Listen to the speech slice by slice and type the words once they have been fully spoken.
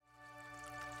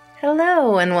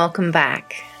Hello and welcome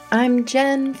back. I'm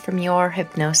Jen from Your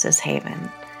Hypnosis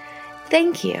Haven.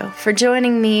 Thank you for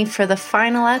joining me for the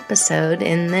final episode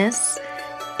in this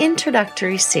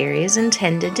introductory series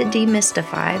intended to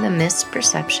demystify the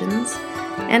misperceptions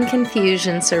and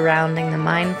confusion surrounding the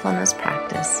mindfulness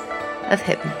practice of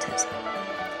hypnotism.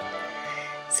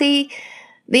 See,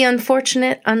 the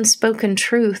unfortunate unspoken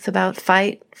truth about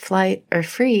fight, flight, or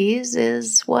freeze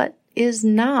is what is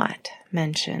not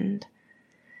mentioned.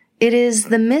 It is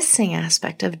the missing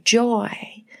aspect of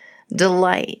joy,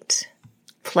 delight,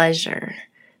 pleasure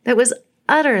that was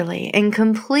utterly and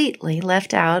completely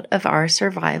left out of our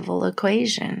survival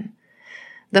equation.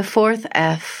 The fourth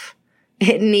F,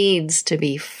 it needs to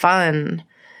be fun.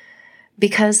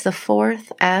 Because the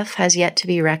fourth F has yet to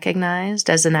be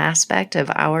recognized as an aspect of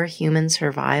our human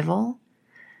survival,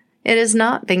 it has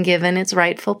not been given its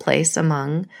rightful place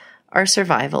among our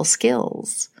survival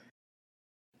skills.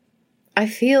 I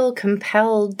feel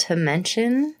compelled to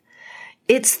mention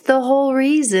it's the whole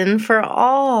reason for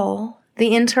all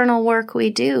the internal work we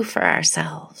do for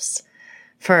ourselves,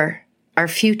 for our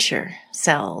future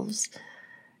selves.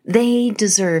 They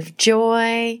deserve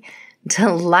joy,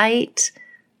 delight,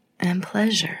 and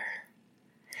pleasure.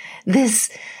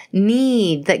 This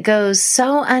need that goes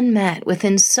so unmet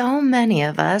within so many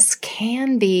of us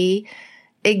can be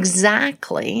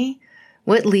exactly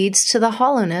what leads to the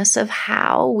hollowness of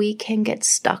how we can get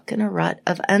stuck in a rut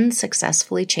of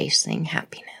unsuccessfully chasing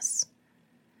happiness.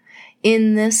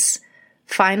 In this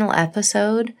final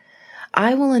episode,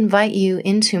 I will invite you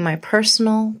into my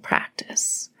personal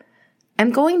practice.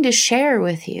 I'm going to share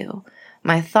with you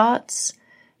my thoughts,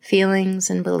 feelings,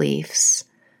 and beliefs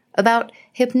about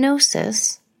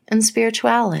hypnosis and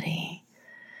spirituality,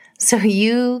 so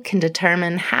you can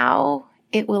determine how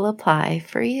it will apply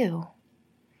for you.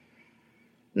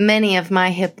 Many of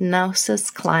my hypnosis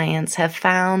clients have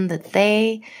found that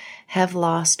they have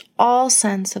lost all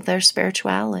sense of their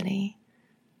spirituality,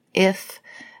 if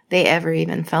they ever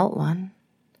even felt one.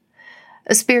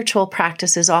 A spiritual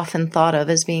practice is often thought of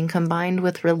as being combined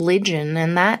with religion,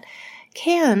 and that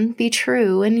can be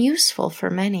true and useful for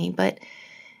many, but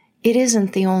it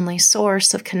isn't the only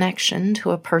source of connection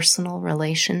to a personal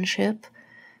relationship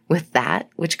with that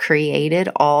which created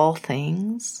all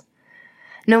things.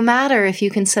 No matter if you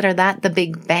consider that the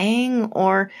Big Bang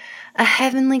or a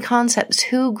heavenly concept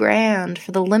too grand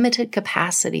for the limited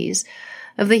capacities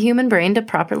of the human brain to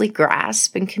properly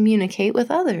grasp and communicate with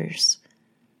others.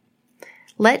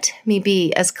 Let me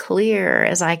be as clear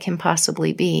as I can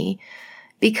possibly be,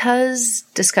 because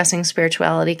discussing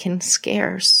spirituality can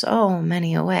scare so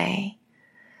many away.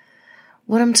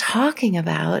 What I'm talking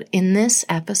about in this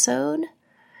episode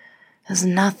has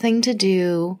nothing to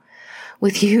do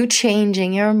with you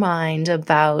changing your mind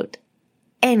about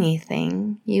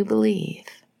anything you believe.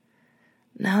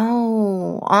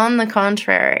 No, on the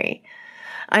contrary,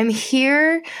 I'm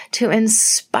here to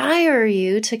inspire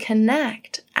you to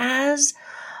connect as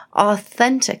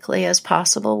authentically as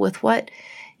possible with what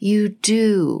you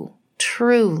do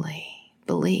truly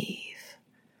believe.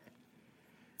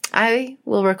 I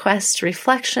will request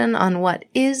reflection on what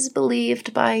is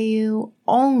believed by you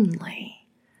only,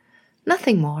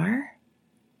 nothing more.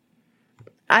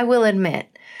 I will admit,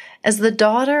 as the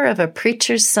daughter of a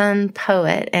preacher's son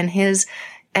poet and his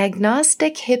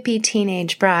agnostic hippie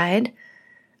teenage bride,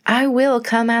 I will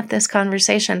come at this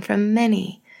conversation from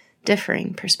many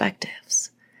differing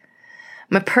perspectives.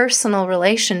 My personal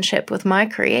relationship with my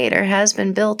Creator has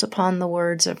been built upon the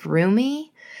words of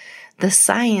Rumi, the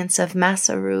science of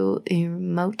Masaru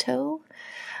Emoto,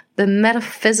 the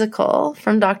metaphysical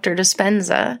from Dr.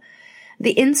 Dispenza,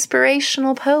 the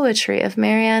inspirational poetry of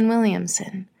Marianne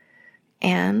Williamson,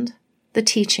 and the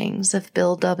teachings of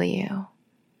Bill W.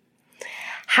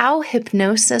 How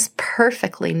hypnosis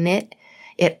perfectly knit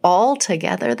it all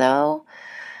together, though,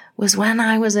 was when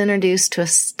I was introduced to a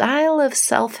style of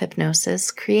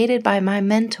self-hypnosis created by my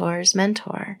mentor's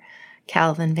mentor,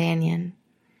 Calvin Banyan.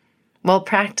 While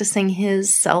practicing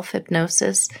his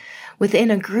self-hypnosis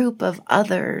within a group of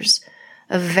others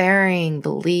of varying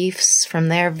beliefs from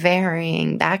their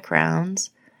varying backgrounds,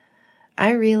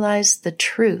 I realized the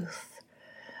truth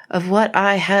of what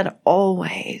I had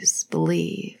always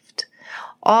believed,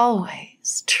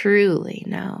 always truly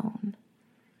known.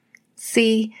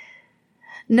 See,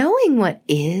 knowing what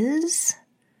is,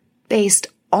 based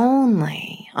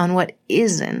only on what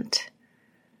isn't,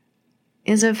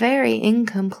 is a very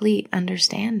incomplete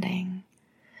understanding,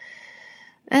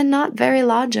 and not very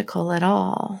logical at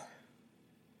all.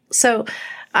 So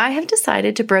I have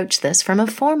decided to broach this from a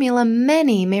formula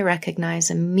many may recognize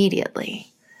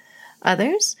immediately.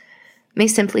 Others may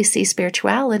simply see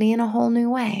spirituality in a whole new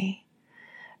way.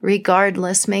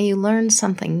 Regardless, may you learn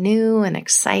something new and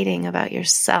exciting about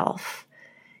yourself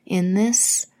in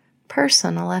this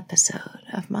personal episode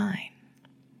of mine.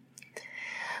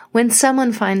 When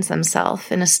someone finds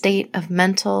themselves in a state of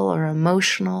mental or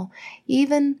emotional,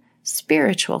 even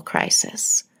spiritual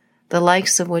crisis, the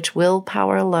likes of which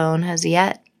willpower alone has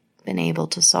yet been able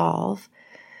to solve,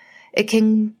 it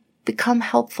can become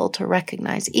helpful to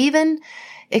recognize, even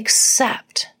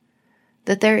accept,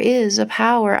 that there is a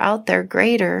power out there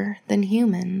greater than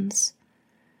humans.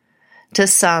 To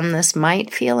some, this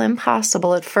might feel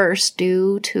impossible at first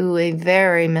due to a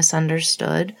very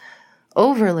misunderstood,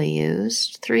 overly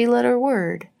used three-letter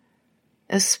word,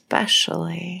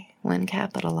 especially when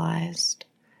capitalized.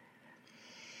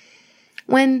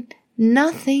 When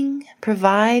nothing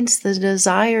provides the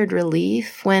desired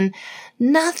relief, when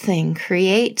nothing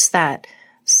creates that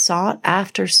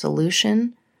sought-after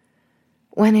solution,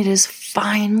 when it is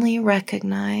finally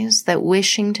recognized that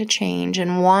wishing to change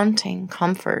and wanting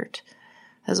comfort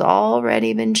has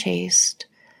already been chased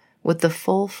with the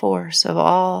full force of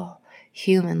all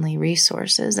humanly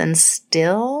resources and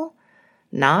still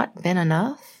not been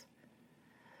enough?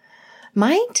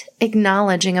 Might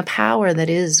acknowledging a power that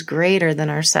is greater than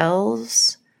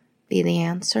ourselves be the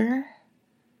answer?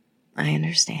 I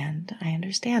understand.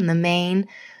 The main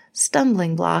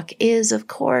stumbling block is, of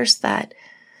course, that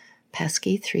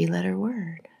pesky three-letter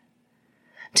word.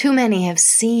 Too many have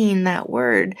seen that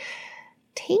word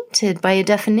tainted by a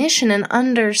definition and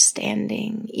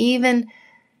understanding, even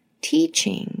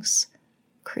teachings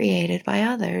created by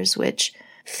others, which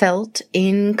felt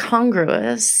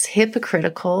incongruous,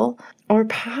 hypocritical, or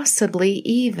possibly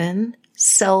even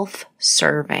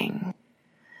self-serving.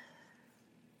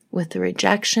 With the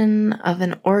rejection of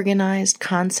an organized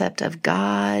concept of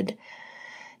God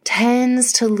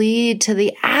tends to lead to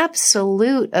the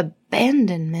absolute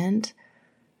abandonment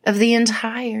of the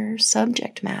entire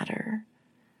subject matter.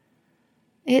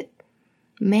 It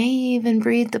may even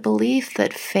breed the belief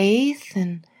that faith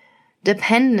and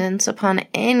dependence upon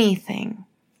anything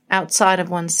outside of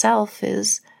oneself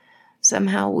is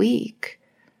somehow weak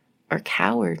or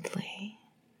cowardly.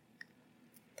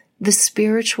 The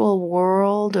spiritual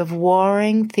world of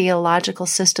warring theological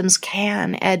systems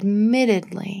can,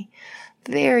 admittedly,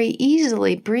 very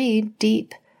easily breed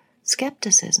deep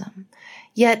skepticism.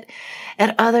 Yet,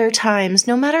 at other times,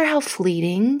 no matter how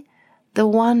fleeting, the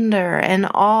wonder and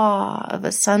awe of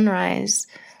a sunrise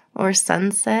or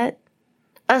sunset,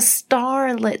 a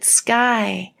starlit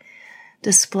sky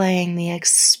displaying the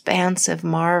expansive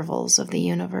marvels of the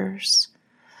universe,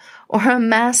 or a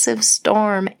massive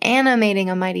storm animating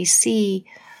a mighty sea,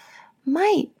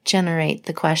 might generate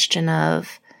the question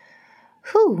of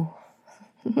who,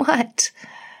 what,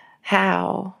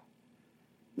 how,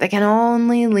 that can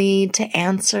only lead to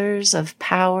answers of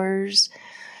powers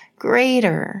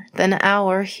greater than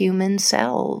our human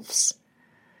selves.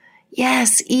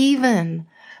 Yes, even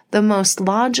the most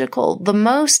logical, the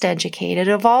most educated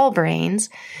of all brains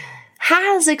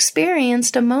has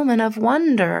experienced a moment of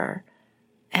wonder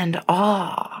and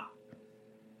awe.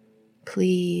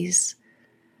 Please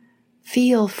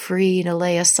feel free to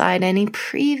lay aside any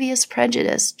previous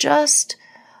prejudice just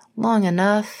long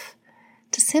enough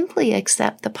to simply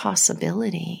accept the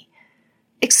possibility.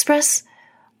 Express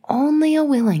only a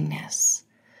willingness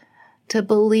to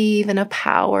believe in a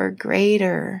power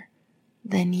greater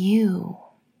than you.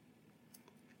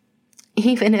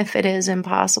 Even if it is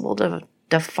impossible to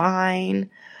define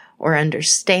or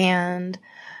understand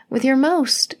with your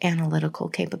most analytical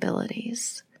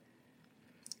capabilities.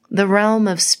 The realm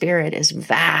of spirit is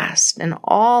vast and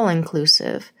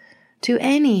all-inclusive to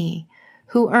any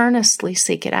who earnestly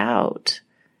seek it out.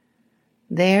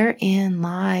 Therein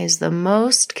lies the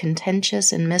most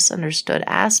contentious and misunderstood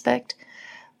aspect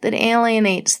that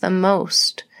alienates the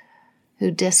most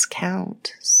who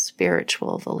discount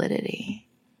spiritual validity.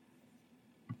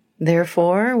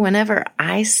 Therefore, whenever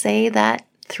I say that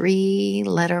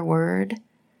three-letter word,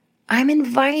 I'm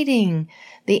inviting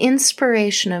the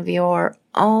inspiration of your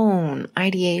own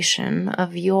ideation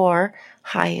of your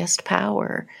highest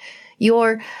power,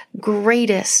 your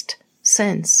greatest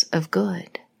sense of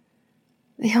good.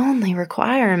 The only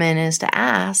requirement is to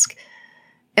ask,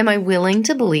 am I willing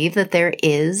to believe that there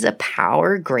is a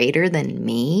power greater than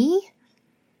me?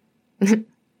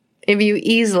 If you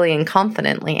easily and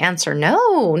confidently answer,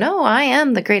 no, I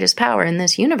am the greatest power in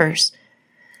this universe,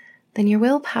 then your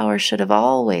willpower should have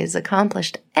always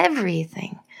accomplished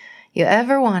everything you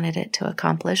ever wanted it to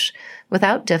accomplish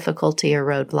without difficulty or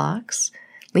roadblocks,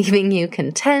 leaving you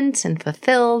content and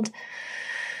fulfilled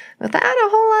without a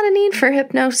whole lot of need for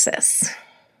hypnosis.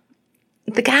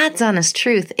 The God's honest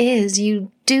truth is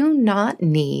you do not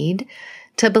need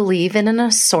to believe in an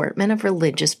assortment of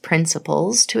religious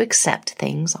principles to accept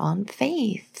things on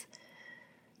faith.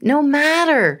 No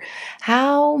matter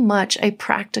how much a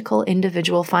practical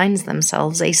individual finds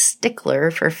themselves a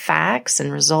stickler for facts and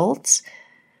results,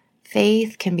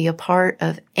 faith can be a part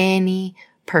of any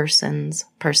person's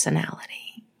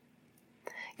personality.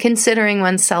 Considering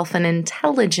oneself an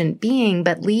intelligent being,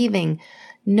 but leaving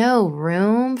no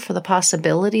room for the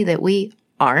possibility that we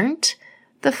aren't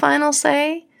the final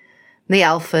say, the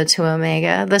alpha to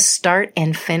omega, the start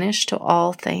and finish to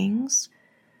all things,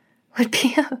 would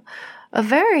be a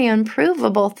very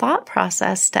unprovable thought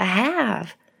process to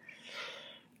have.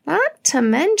 Not to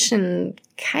mention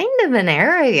kind of an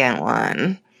arrogant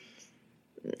one.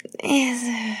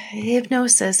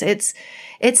 Hypnosis,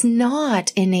 it's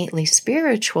not innately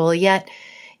spiritual, yet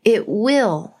it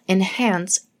will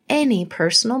enhance any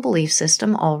personal belief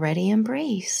system already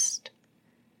embraced.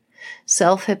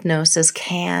 Self-hypnosis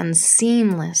can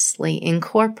seamlessly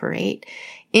incorporate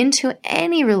into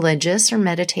any religious or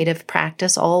meditative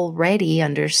practice already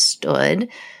understood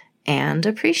and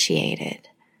appreciated.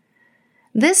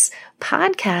 This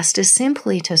podcast is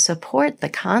simply to support the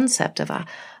concept of a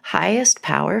highest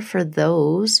power for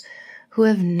those who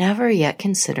have never yet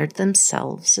considered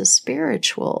themselves as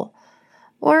spiritual,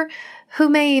 or who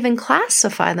may even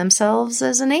classify themselves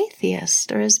as an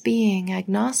atheist or as being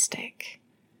agnostic.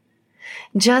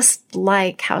 Just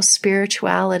like how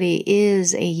spirituality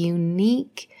is a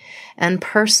unique and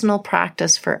personal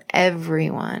practice for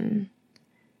everyone,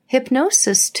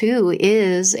 hypnosis too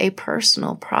is a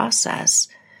personal process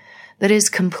that is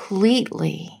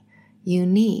completely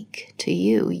unique to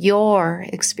you, your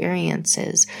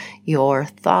experiences, your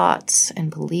thoughts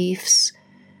and beliefs,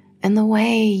 and the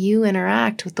way you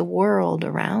interact with the world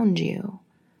around you,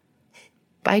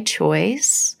 by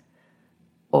choice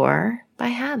or by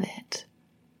habit.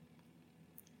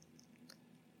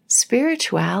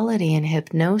 Spirituality and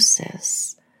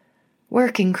hypnosis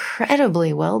work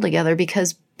incredibly well together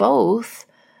because both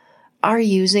are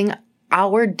using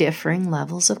our differing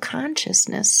levels of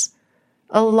consciousness,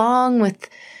 along with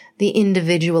the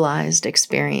individualized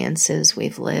experiences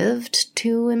we've lived,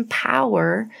 to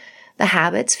empower the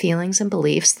habits, feelings, and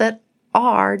beliefs that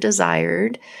are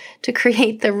desired to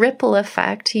create the ripple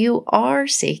effect you are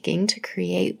seeking to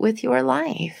create with your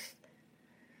life.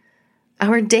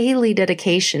 Our daily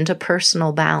dedication to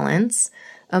personal balance,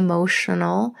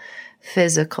 emotional,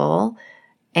 physical,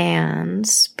 and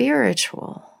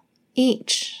spiritual,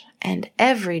 each and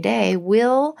every day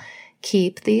will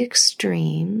keep the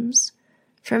extremes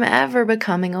from ever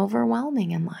becoming overwhelming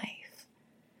in life.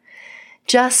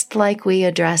 Just like we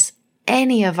address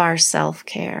any of our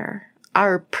self-care,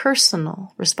 our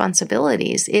personal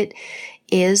responsibilities, it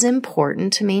is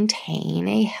important to maintain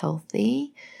a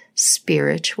healthy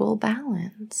spiritual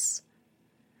balance.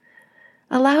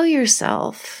 Allow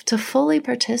yourself to fully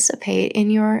participate in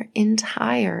your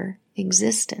entire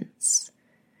existence,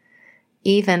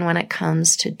 even when it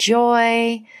comes to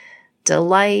joy,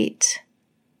 delight,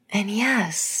 and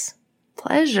yes,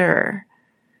 pleasure.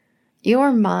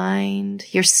 Your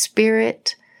mind, your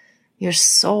spirit, your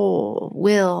soul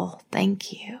will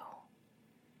thank you.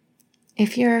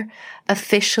 If you're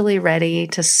officially ready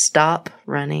to stop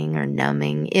running or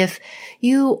numbing, if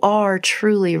you are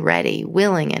truly ready,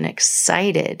 willing, and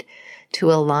excited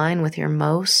to align with your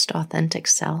most authentic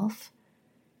self,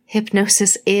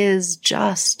 hypnosis is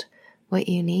just what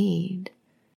you need.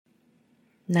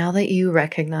 Now that you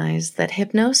recognize that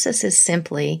hypnosis is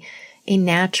simply a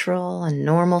natural and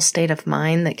normal state of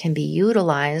mind that can be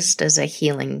utilized as a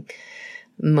healing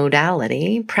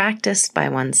modality, practiced by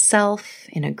oneself,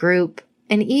 in a group,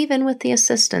 and even with the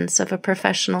assistance of a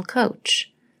professional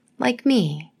coach, like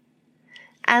me.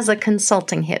 As a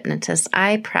consulting hypnotist,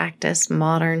 I practice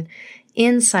modern,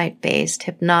 insight-based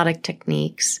hypnotic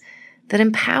techniques that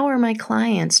empower my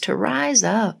clients to rise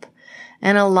up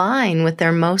and align with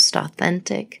their most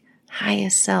authentic,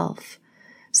 highest self,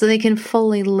 so they can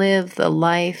fully live the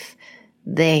life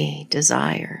they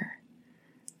desire.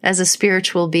 As a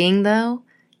spiritual being, though,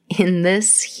 in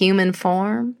this human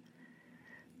form,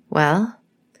 well,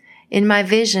 in my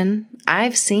vision,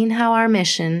 I've seen how our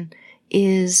mission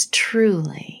is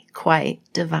truly quite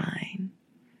divine.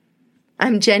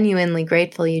 I'm genuinely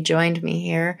grateful you joined me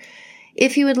here.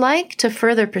 If you would like to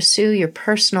further pursue your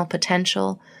personal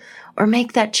potential or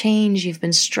make that change you've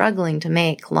been struggling to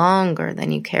make longer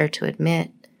than you care to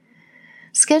admit,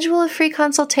 schedule a free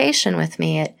consultation with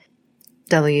me at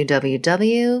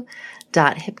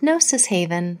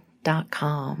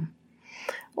www.hypnosishaven.com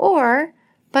or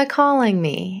by calling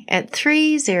me at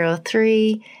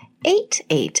 303-888-8888.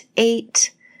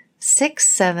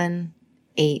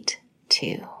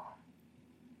 888-6782.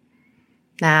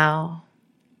 Now,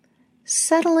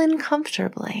 settle in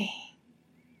comfortably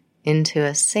into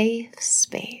a safe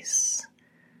space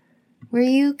where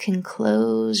you can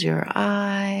close your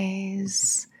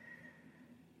eyes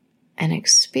and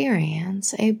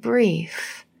experience a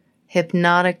brief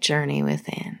hypnotic journey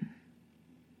within.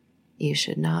 You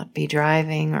should not be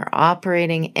driving or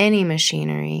operating any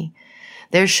machinery.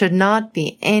 There should not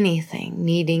be anything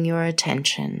needing your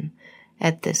attention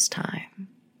at this time,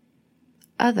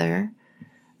 other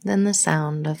than the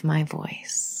sound of my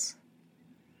voice.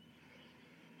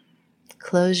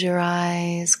 Close your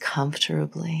eyes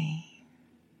comfortably.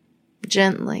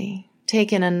 Gently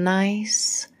take in a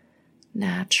nice,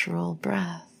 natural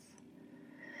breath,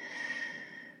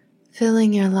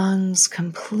 filling your lungs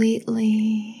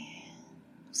completely,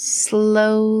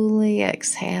 slowly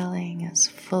exhaling as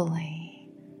fully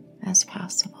as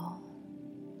possible.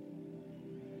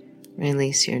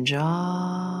 Release your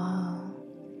jaw.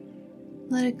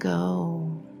 Let it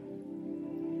go.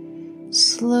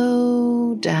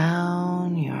 Slow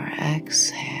down your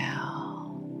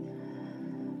exhale.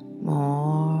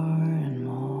 More and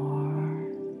more.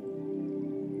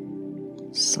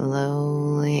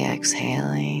 Slowly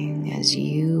exhaling as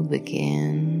you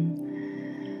begin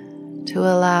to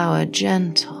allow a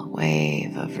gentle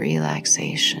wave of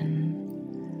relaxation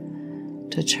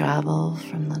to travel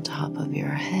from the top of your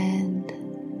head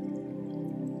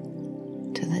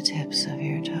to the tips of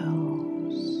your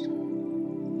toes.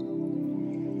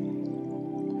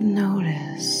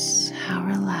 Notice how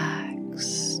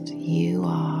relaxed you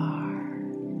are.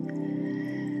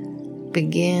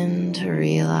 Begin to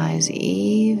realize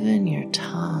even your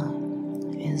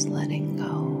tongue is letting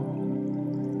go,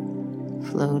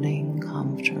 floating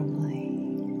comfortably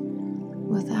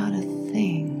without a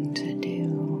thing to do.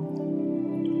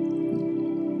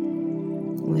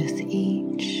 With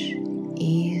each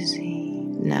easy,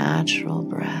 natural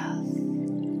breath,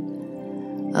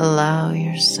 allow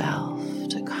yourself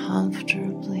to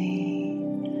comfortably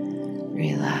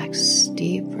relax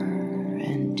deeper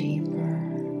and deeper,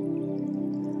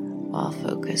 while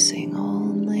focusing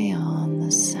only on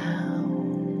the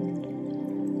sound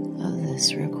of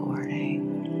this recording.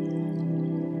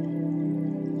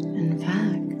 In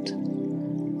fact,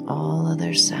 all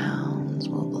other sounds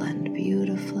will blend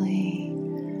beautifully,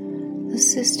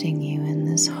 assisting you in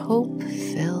this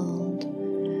hope-filled,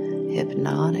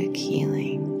 hypnotic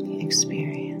healing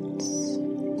experience.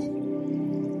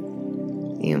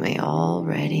 You may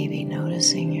already be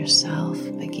noticing yourself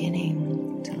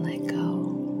beginning to let go,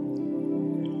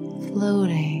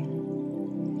 floating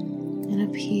in a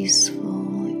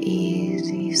peaceful,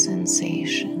 easy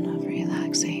sensation of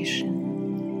relaxation.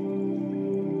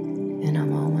 In a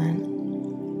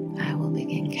moment, I will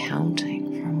begin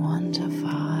counting from 1 to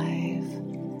 5,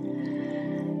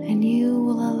 and you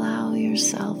will allow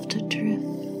yourself to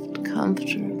drift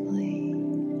comfortably,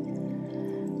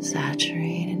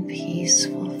 saturate in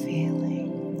peaceful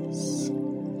feelings.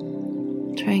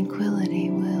 Tranquility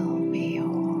will be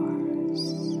yours.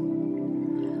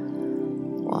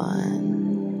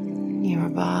 1, your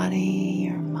body,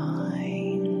 your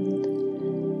mind,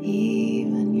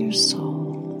 even your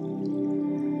soul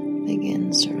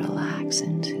begins to relax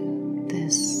into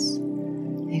this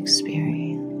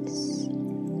experience.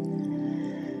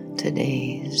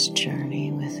 Today's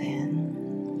journey within.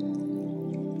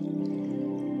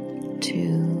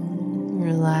 2,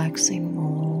 relaxing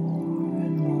more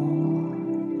and more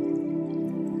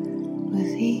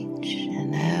with each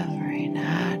and every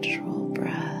natural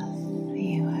breath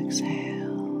you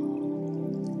exhale.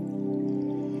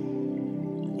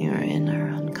 Your inner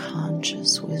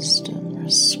unconscious wisdom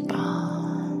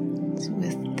responds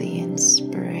with the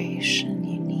inspiration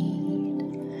you need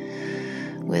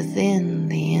within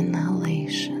the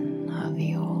inhalation of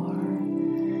your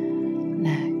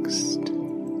next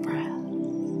breath.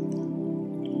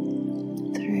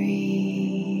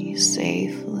 3,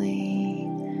 safely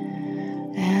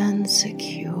and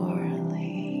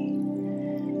securely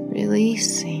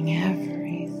releasing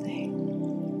everything.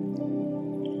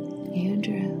 You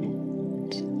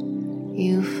drift,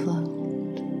 you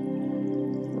float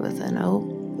with an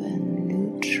open,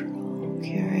 neutral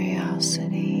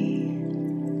curiosity.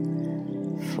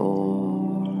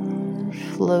 4,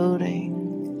 floating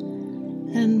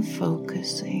and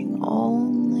focusing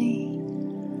only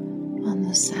on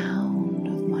the sound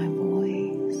of my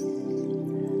voice,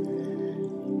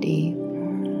 deeper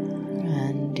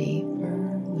and deeper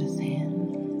within,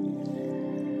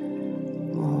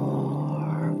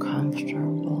 more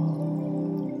comfortable,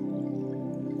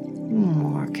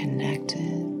 more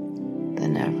connected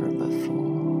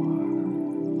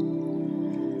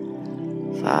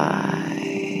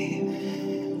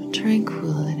 5.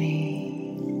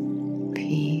 Tranquility,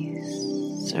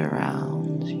 peace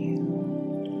surrounds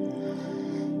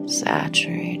you,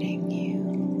 saturating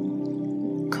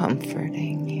you,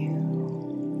 comforting you,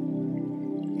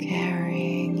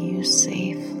 carrying you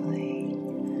safely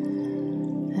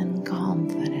and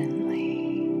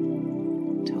confidently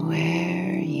to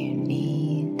where you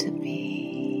need to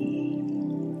be.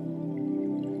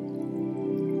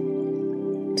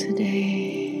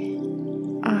 Today,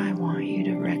 I want you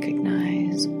to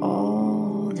recognize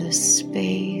all the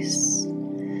space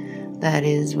that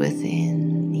is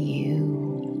within you.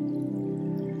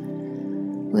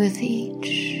 With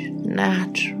each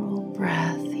natural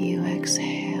breath you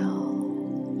exhale,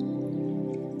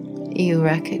 you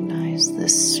recognize the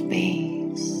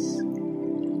space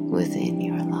within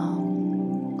your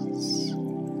lungs,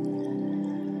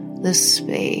 the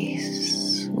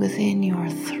space within your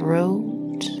throat,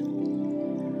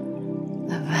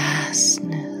 the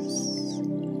vastness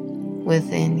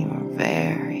within your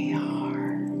very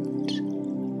heart.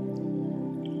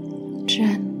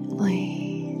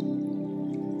 Gently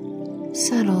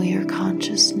settle your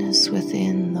consciousness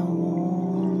within the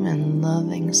warm and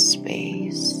loving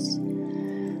space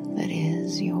that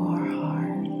is your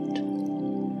heart.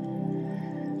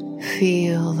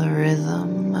 Feel the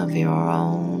rhythm of your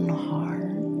own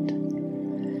heart.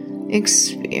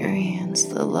 Experience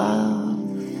the love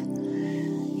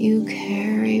you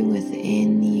carry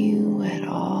within you at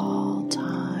all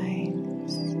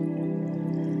times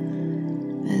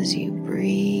as you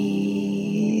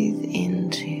breathe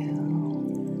into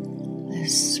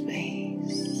this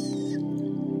space,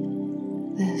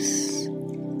 this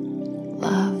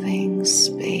loving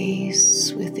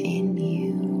space within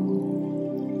you,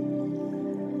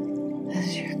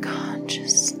 as your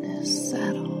consciousness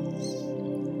settles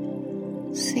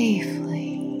safely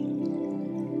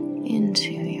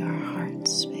into your heart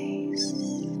space.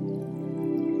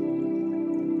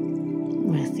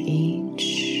 With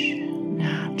each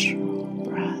natural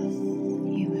breath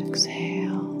you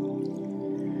exhale,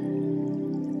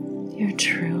 your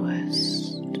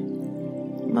truest,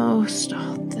 most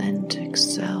authentic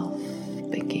self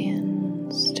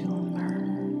begins to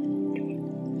emerge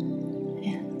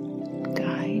and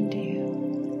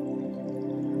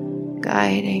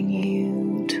guiding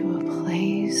you to a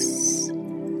place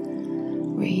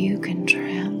where you can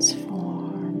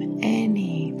transform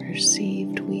any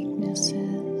perceived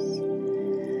weaknesses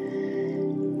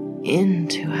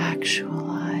into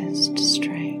actualized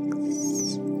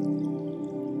strengths,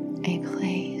 a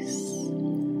place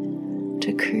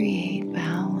to create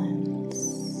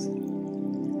balance,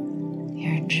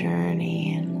 your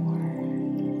journey inward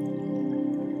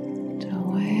to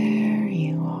where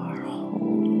you are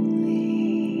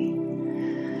wholly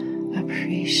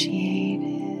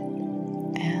appreciated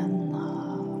and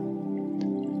loved,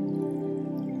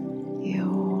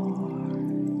 your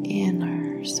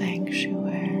inner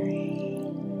sanctuary.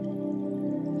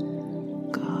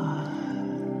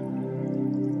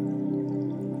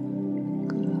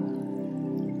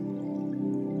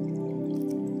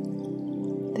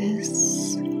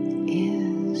 This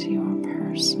is your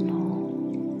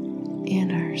personal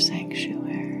inner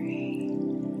sanctuary,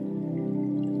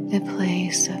 a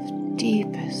place of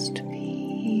deepest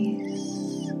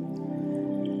peace,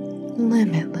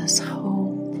 limitless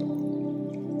hope,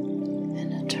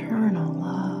 and eternal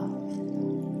love.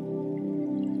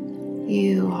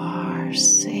 You are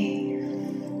safe.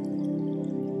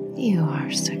 You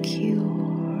are secure.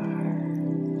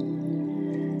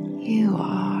 You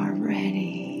are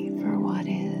ready for what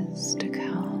is to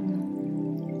come.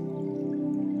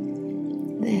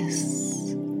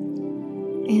 This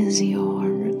is your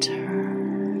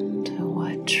return to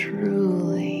what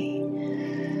truly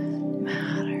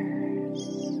matters.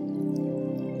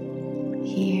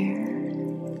 Here,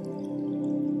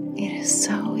 it is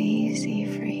so easy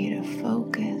for you to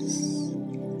focus,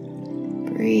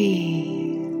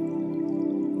 breathe,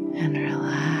 and relax.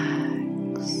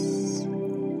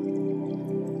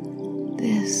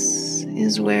 This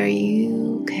is where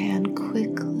you can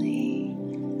quickly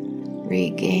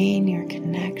regain your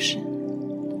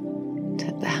connection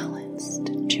to balanced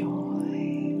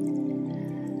joy,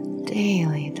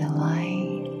 daily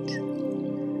delight,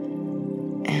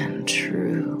 and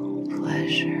true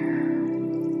pleasure.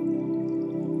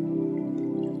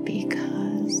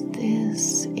 Because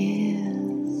this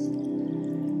is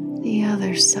the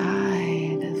other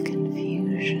side of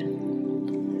confusion.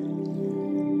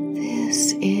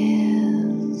 This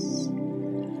is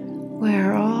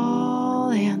where all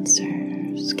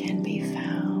answers can be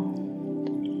found.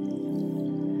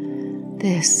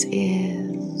 This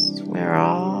is where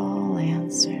all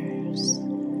answers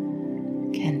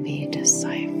can be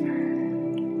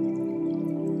deciphered.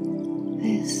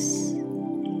 This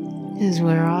is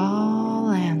where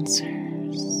all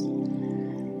answers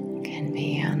can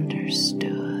be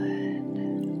understood.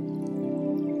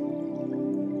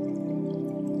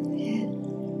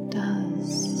 It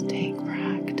does take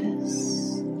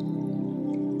practice,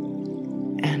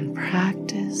 and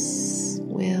practice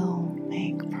will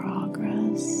make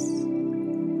progress.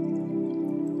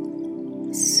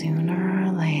 Sooner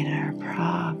or later,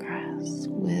 progress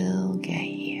will get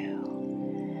you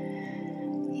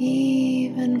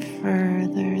even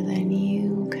further than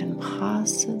you can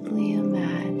possibly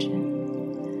imagine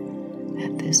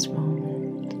at this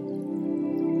moment.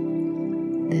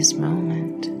 This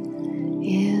moment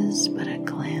is but a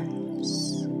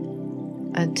glimpse,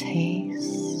 a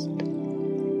taste,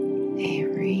 a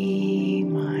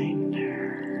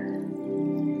reminder.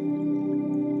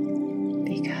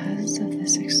 Because of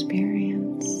this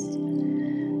experience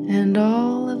and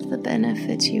all of the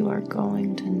benefits you are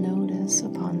going to notice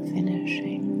upon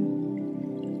finishing,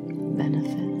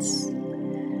 benefits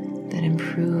that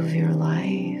improve your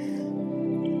life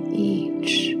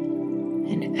each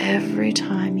and every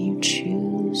time you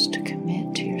choose to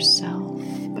commit to yourself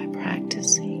by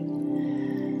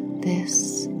practicing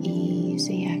this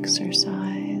easy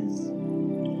exercise.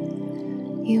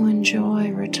 You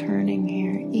enjoy returning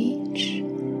here each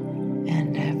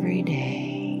and every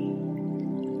day.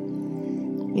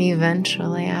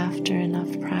 Eventually, after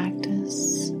enough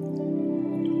practice,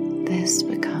 this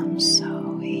becomes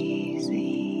so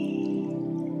easy,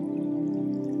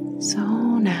 so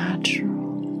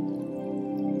natural.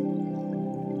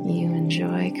 You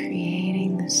enjoy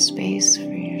creating this space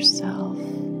for yourself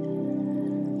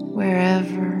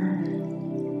wherever,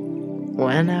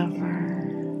 whenever,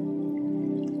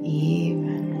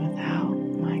 even without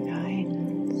my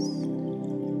guidance.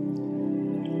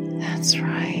 That's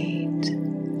right.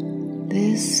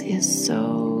 This is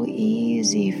so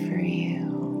easy for you.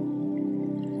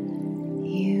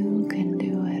 You can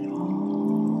do it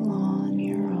all on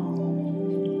your own.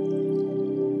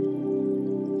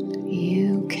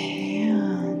 You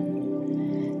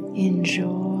can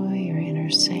enjoy your inner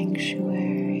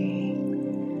sanctuary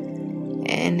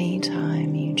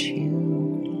anytime you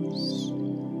choose.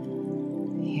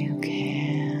 You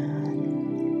can.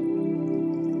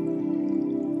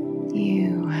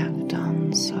 You have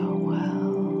done so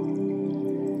well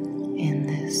in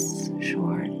this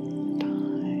short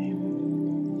time.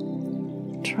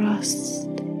 Trust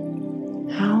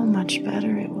how much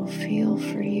better it will feel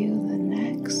for you the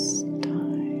next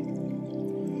time.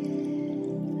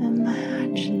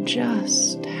 Imagine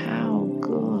just how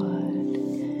good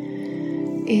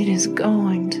it is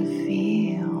going to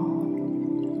feel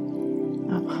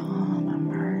upon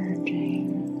emerging.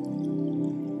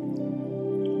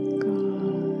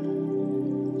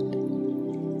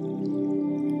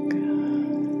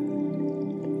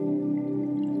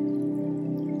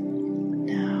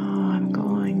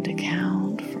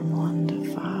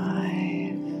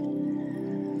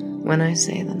 When I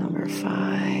say the number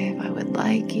 5, I would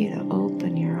like you to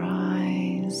open your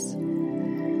eyes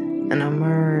and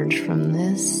emerge from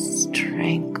this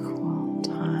tranquil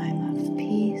time of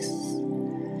peace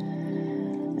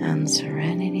and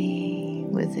serenity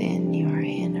within your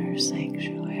inner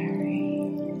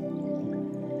sanctuary.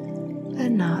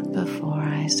 But not before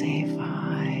I say 5.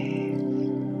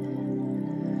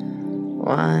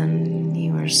 1,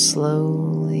 you are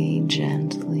slowly,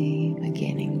 gently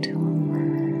beginning to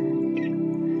emerge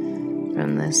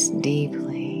from this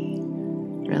deeply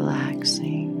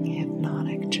relaxing,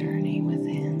 hypnotic journey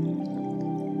within.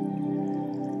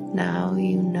 Now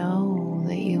you know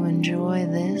that you enjoy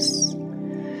this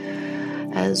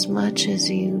as much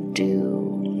as you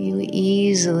do. You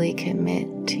easily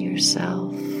commit to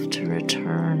yourself to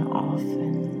return often,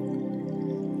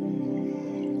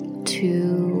 to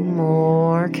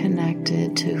more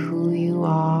connected to who you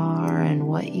are and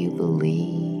what you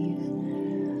believe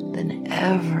than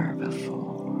ever before.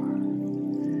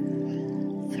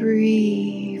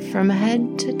 3, from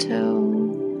head to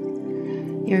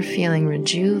toe, you're feeling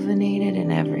rejuvenated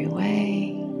in every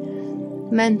way,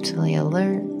 mentally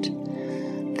alert,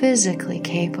 physically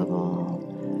capable,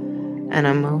 and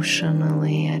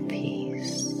emotionally at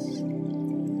peace.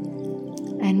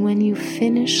 And when you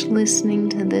finish listening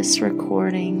to this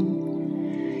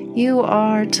recording, you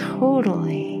are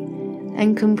totally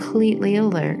and completely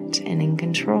alert and in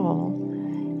control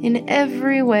in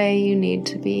every way you need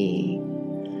to be.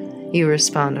 You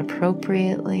respond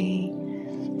appropriately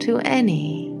to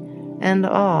any and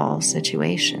all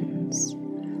situations.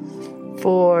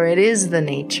 For it is the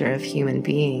nature of human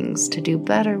beings to do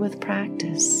better with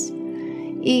practice.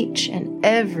 Each and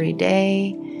every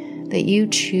day that you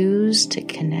choose to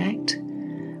connect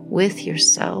with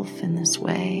yourself in this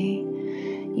way,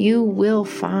 you will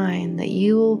find that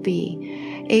you will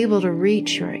be able to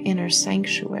reach your inner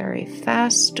sanctuary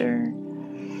faster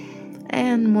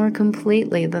and more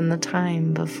completely than the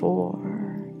time before.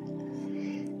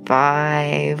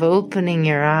 5, opening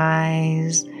your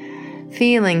eyes,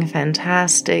 feeling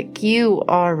fantastic. You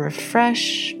are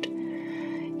refreshed,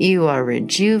 you are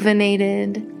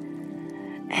rejuvenated,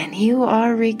 and you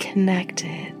are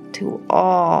reconnected to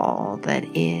all that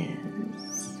is.